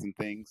highlights and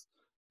things,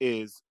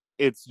 it's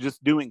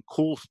just doing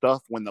cool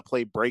stuff when the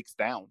play breaks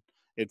down.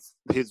 It's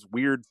his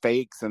weird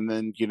fakes and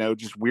then,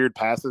 just weird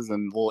passes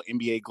and little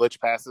NBA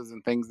glitch passes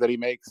and things that he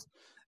makes.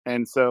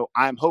 And so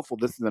I'm hopeful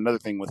this is another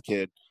thing with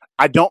Kidd.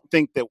 I don't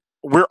think that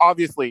we're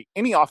obviously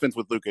any offense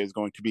with Luka is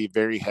going to be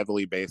very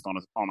heavily based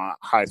on a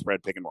high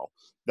spread pick and roll.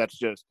 That's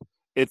just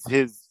it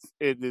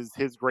is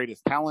his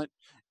greatest talent,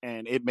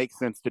 and it makes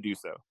sense to do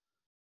so.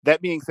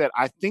 That being said,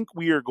 I think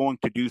we are going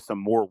to do some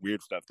more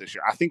weird stuff this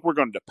year. I think we're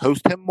going to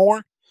post him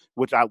more,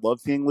 which I love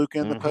seeing Luka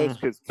in the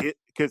post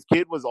because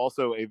Kidd was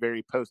also a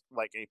very post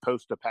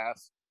to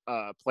pass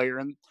player,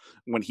 and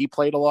when he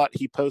played a lot,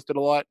 he posted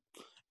a lot.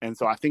 And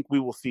so I think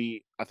we'll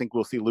see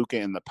Luka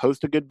in the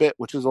post a good bit,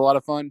 which is a lot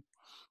of fun.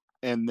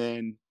 And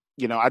then,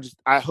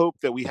 I hope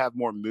that we have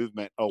more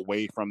movement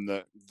away from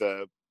the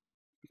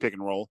pick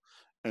and roll.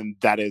 And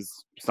that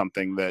is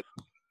something that,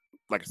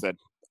 like I said,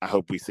 I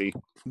hope we see.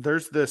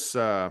 There's this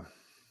guy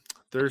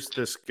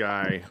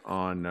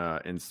on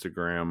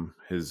Instagram.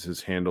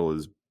 His handle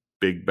is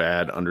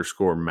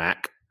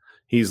BigBad_Mac.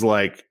 He's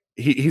like,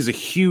 he's a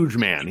huge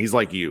man. He's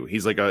like you.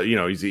 He's like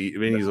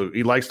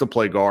he likes to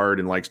play guard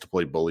and likes to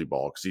play bully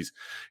ball because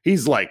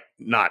he's like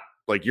not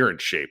like you're in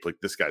shape. Like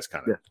this guy's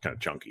kind of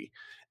chunky.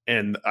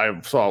 And I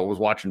was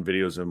watching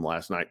videos of him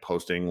last night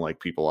posting like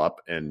people up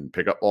and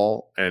pick up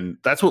ball. And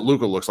that's what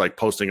Luka looks like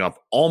posting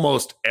up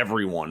almost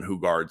everyone who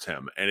guards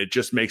him. And it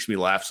just makes me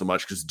laugh so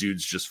much because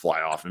dudes just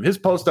fly off him. His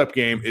post up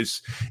game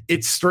it's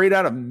straight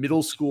out of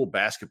middle school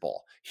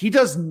basketball. He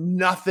does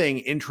nothing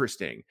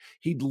interesting.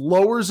 He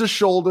lowers a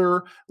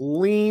shoulder,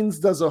 leans,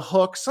 does a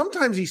hook.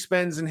 Sometimes he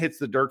spins and hits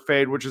the Dirk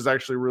fade, which is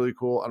actually really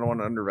cool. I don't want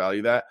to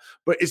undervalue that,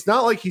 but it's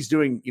not like he's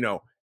doing,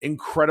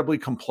 incredibly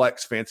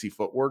complex, fancy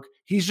footwork.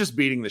 He's just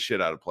beating the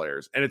shit out of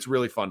players, and it's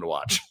really fun to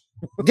watch.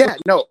 Yeah,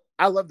 no,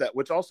 I love that.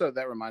 Which also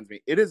that reminds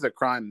me, it is a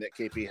crime that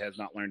KP has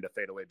not learned a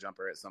fadeaway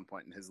jumper at some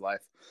point in his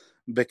life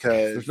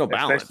because there's no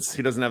balance.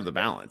 He doesn't have the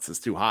balance. It's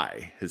too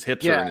high. His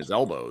hips are in his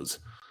elbows.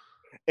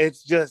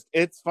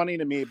 It's funny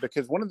to me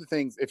because one of the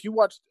things, if you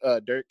watched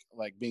Dirk,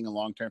 like being a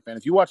long-term fan,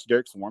 if you watch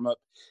Dirk's warm-up,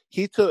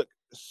 he took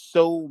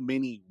so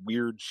many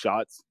weird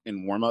shots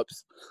in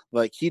warm-ups.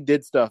 Like he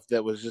did stuff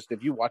that was just,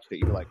 if you watched it,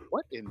 you're like,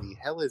 what in the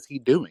hell is he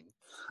doing?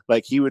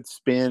 Like he would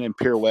spin and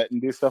pirouette and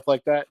do stuff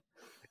like that.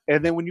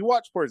 And then when you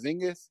watch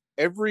Porzingis,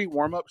 every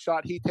warm-up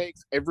shot he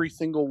takes, every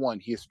single one,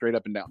 he is straight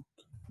up and down.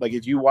 Like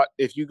if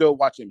you go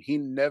watch him, he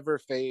never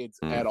fades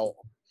at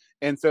all.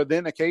 And so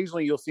then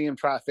occasionally you'll see him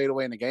try to fade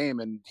away in a game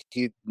and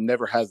he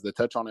never has the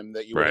touch on him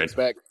that you would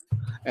expect.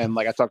 And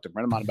like I talked to a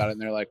friend of mine about it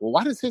and they're like, well,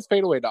 why does his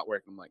fadeaway not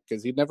work? I'm like,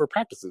 because he never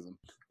practices them.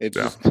 It's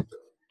just,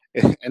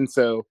 and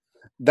so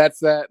that's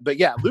that. But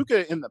yeah,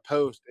 Luka in the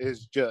post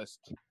is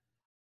just,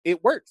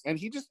 it works. And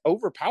he just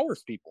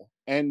overpowers people.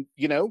 And,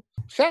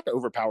 Shaq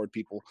overpowered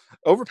people.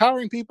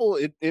 Overpowering people,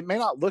 it may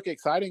not look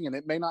exciting and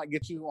it may not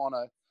get you on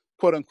a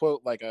quote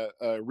unquote, like a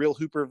real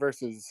hooper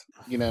versus,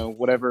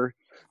 whatever.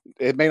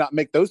 It may not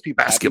make those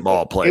people basketball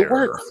happy, player. It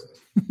works.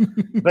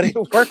 But it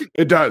works.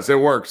 It does. It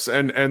works.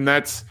 And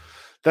that's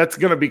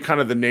going to be kind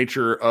of the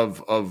nature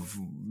of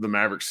the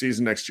Mavericks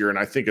season next year. And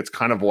I think it's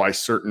kind of why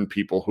certain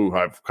people who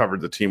I've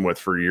covered the team with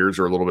for years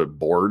are a little bit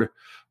bored.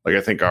 Like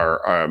I think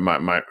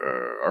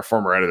our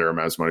former editor of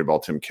Mavs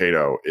Moneyball, Tim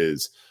Cato,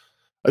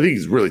 I think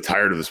he's really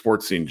tired of the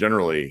sports scene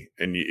generally.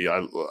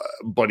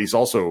 But he's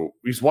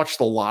watched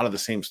a lot of the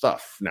same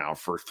stuff now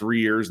for 3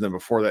 years. And then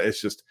before that,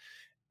 it's just,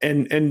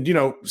 and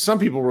some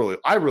people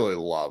I really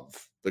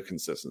love the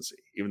consistency,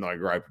 even though I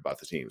gripe about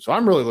the team. So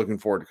I'm really looking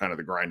forward to kind of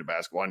the grind of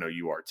basketball. I know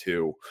you are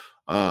too.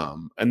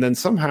 And then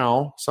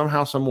somehow,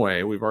 some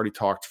way, we've already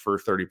talked for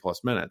 30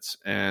 plus minutes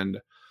and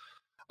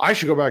I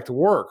should go back to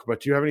work,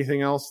 but do you have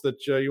anything else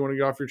that you want to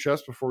get off your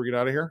chest before we get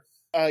out of here?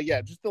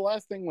 Yeah, just the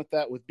last thing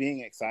with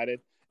being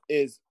excited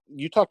is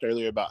you talked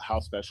earlier about how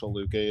special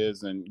Luka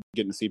is and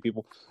getting to see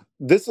people.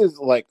 This is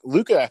like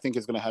Luka, I think,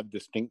 is going to have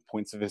distinct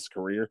points of his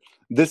career.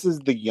 This is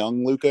the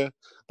young Luka.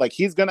 Like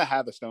he's going to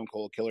have a stone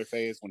cold killer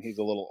phase when he's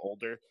a little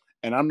older.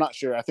 And I'm not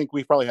sure. I think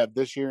we probably have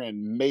this year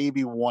and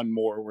maybe one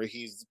more where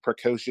he's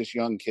precocious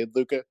young kid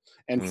Luka.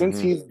 And since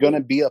he's going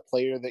to be a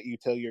player that you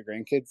tell your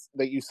grandkids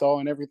that you saw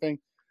and everything,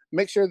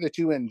 make sure that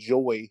you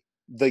enjoy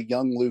the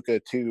young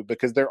Luka too,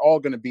 because they're all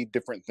going to be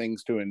different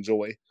things to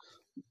enjoy.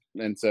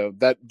 And so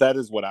that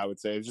is what I would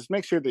say, is just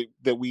make sure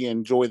that we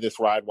enjoy this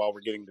ride while we're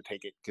getting to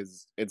take it,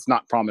 because it's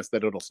not promised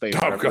that it'll stay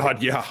forever. Oh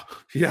God,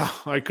 yeah,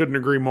 I couldn't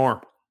agree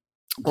more.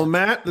 Well,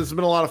 Matt, this has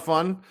been a lot of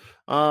fun.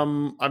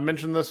 I've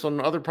mentioned this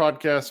on other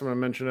podcasts. I'm going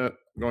to mention it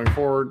going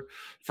forward.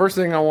 First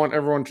thing I want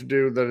everyone to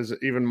do that is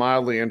even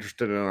mildly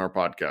interested in our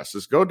podcast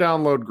is go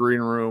download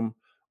Green Room.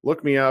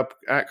 Look me up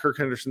at Kirk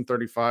Henderson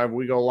 35.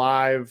 We go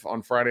live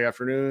on Friday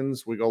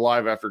afternoons. We go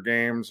live after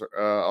games.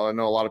 I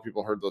know a lot of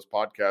people heard those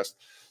podcasts.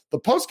 The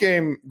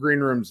post-game Green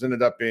Rooms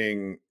ended up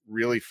being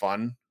really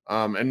fun,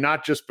 and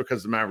not just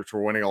because the Mavericks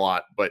were winning a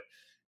lot, but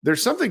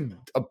there's something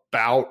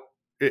about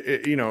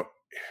it,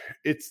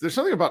 there's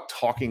something about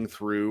talking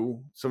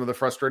through some of the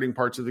frustrating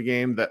parts of the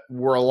game that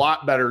were a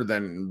lot better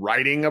than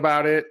writing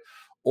about it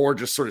or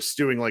just sort of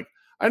stewing. Like,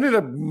 I ended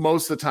up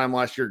most of the time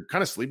last year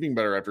kind of sleeping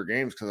better after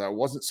games because I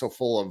wasn't so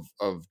full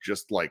of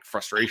just like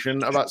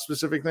frustration about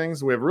specific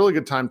things. We have a really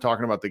good time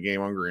talking about the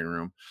game on Green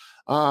Room.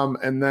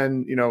 And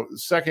then,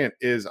 second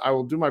is I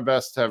will do my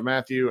best to have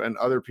Matthew and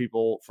other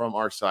people from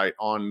our site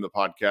on the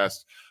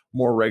podcast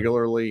more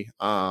regularly.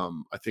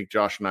 I think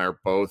Josh and I are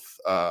both,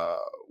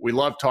 we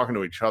love talking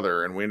to each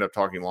other, and we end up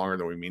talking longer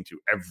than we mean to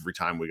every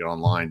time we get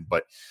online.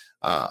 But,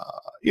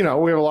 we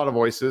have a lot of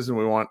voices, and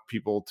we want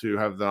people to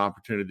have the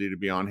opportunity to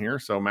be on here.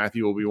 So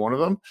Matthew will be one of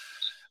them.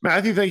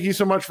 Matthew, thank you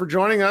so much for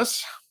joining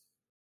us.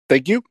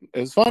 Thank you.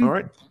 It was fun. All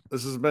right.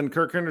 This has been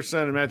Kirk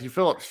Henderson and Matthew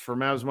Phillips for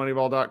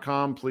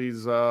MavsMoneyball.com.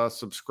 Please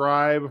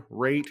subscribe,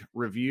 rate,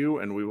 review,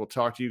 and we will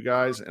talk to you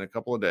guys in a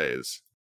couple of days.